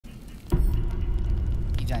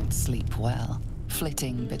don't sleep well,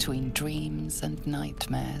 flitting between dreams and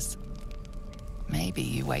nightmares. Maybe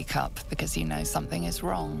you wake up because you know something is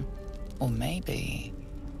wrong, or maybe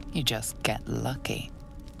you just get lucky.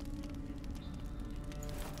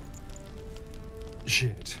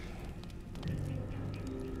 Shit.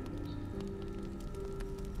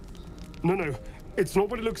 No, it's not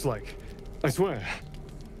what it looks like. I swear.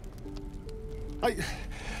 I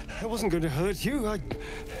wasn't going to hurt you.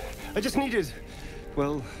 I just needed,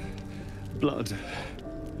 well, blood.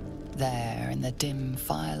 There, in the dim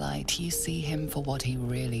firelight, you see him for what he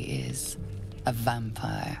really is. A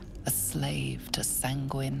vampire, a slave to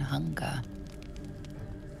sanguine hunger.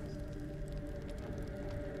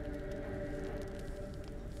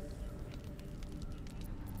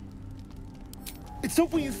 It's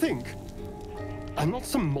not what you think. I'm not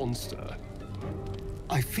some monster.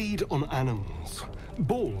 I feed on animals.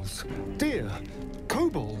 Boars, deer,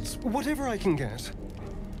 kobolds, whatever I can get.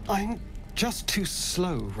 I'm just too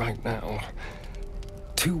slow right now.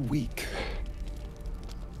 Too weak.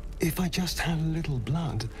 If I just had a little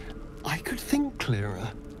blood, I could think clearer,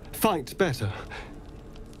 fight better.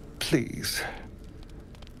 Please.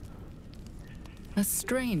 A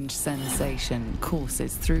strange sensation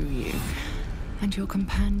courses through you, and your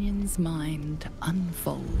companion's mind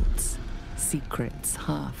unfolds, secrets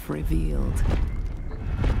half revealed.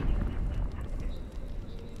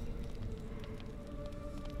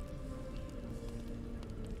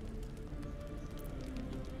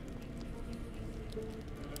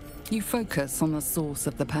 You focus on the source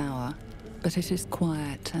of the power, but it is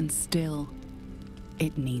quiet and still.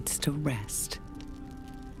 It needs to rest.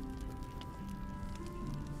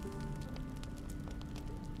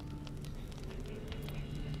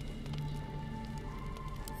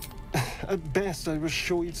 At best, I was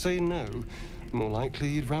sure you'd say no. More likely,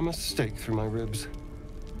 you'd ram a stake through my ribs.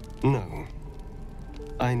 No.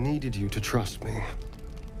 I needed you to trust me.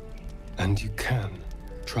 And you can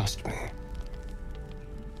trust me.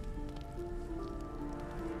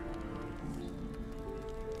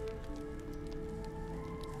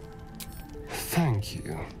 Thank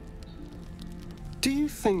you. Do you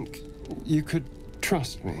think you could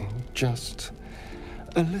trust me just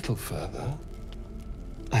a little further?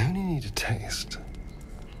 I only need a taste.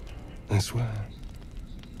 I swear.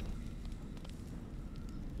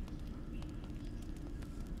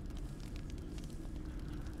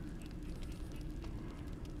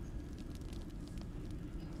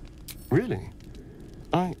 Really?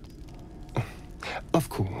 Of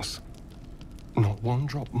course. Not one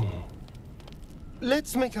drop more.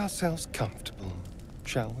 Let's make ourselves comfortable,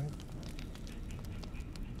 shall we?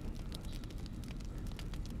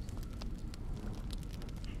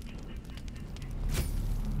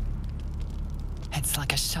 It's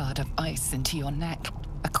like a shard of ice into your neck,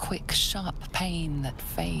 a quick, sharp pain that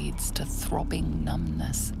fades to throbbing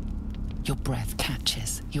numbness. Your breath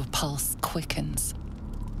catches, your pulse quickens.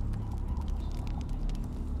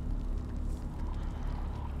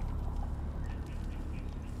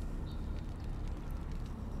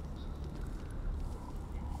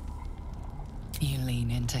 You lean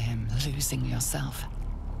into him, losing yourself.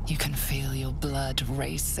 You can feel your blood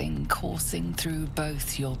racing, coursing through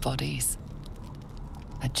both your bodies.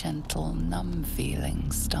 A gentle, numb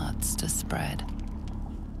feeling starts to spread.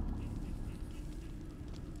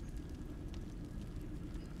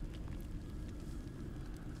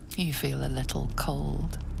 You feel a little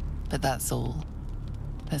cold, but that's all.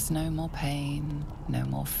 There's no more pain, no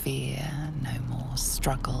more fear, no more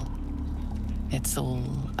struggle. It's all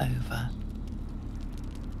over.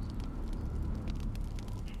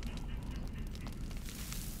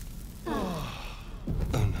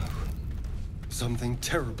 Oh no. Something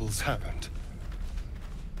terrible's happened.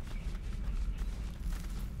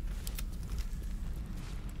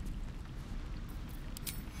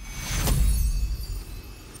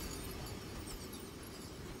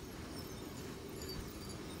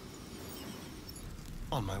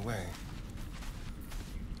 On my way.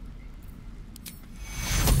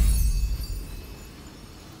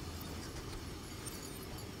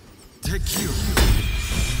 Take you.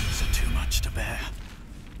 These are too much to bear.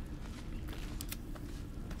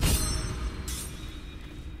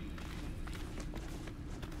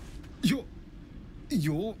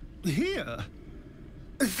 You're here?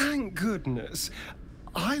 Thank goodness.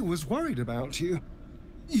 I was worried about you.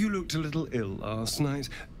 You looked a little ill last night,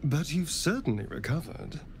 but you've certainly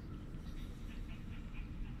recovered.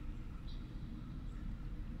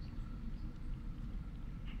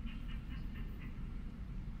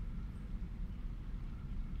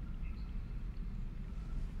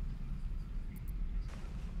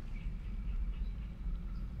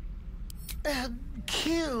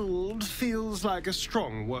 Killed feels like a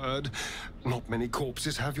strong word. Not many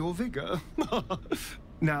corpses have your vigor.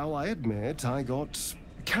 Now, I admit I got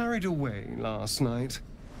carried away last night.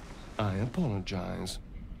 I apologize.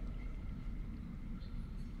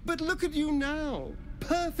 But look at you now,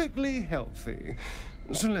 perfectly healthy.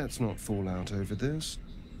 So let's not fall out over this.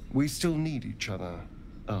 We still need each other,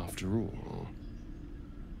 after all.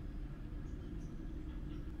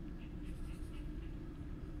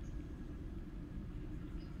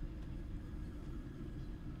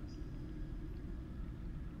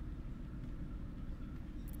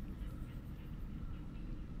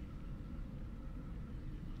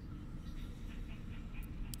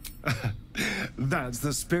 That's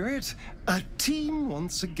the spirit. A team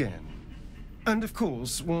once again. And of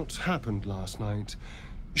course, what happened last night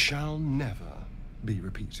shall never be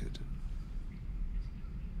repeated.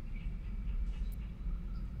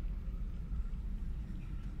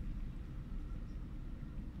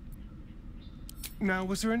 Now,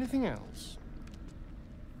 was there anything else?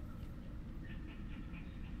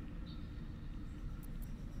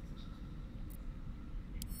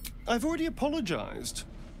 I've already apologized.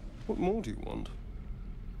 What more do you want?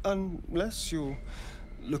 Unless you're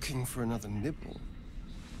looking for another nibble.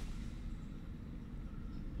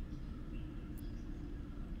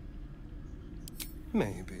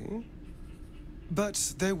 Maybe.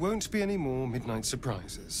 But there won't be any more midnight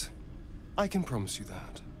surprises. I can promise you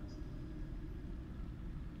that.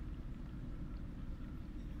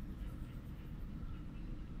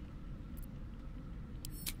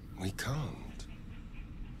 We can't.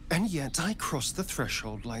 And yet I crossed the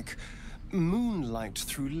threshold like moonlight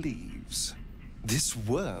through leaves. This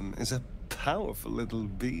worm is a powerful little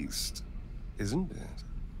beast, isn't it?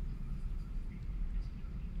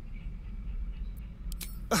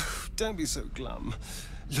 Oh, don't be so glum.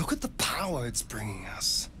 Look at the power it's bringing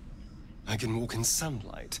us. I can walk in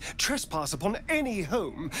sunlight, trespass upon any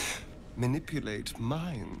home, manipulate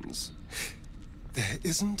minds. There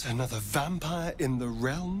isn't another vampire in the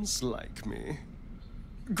realms like me.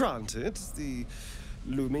 Granted, the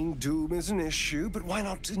looming doom is an issue, but why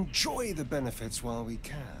not enjoy the benefits while we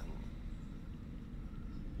can?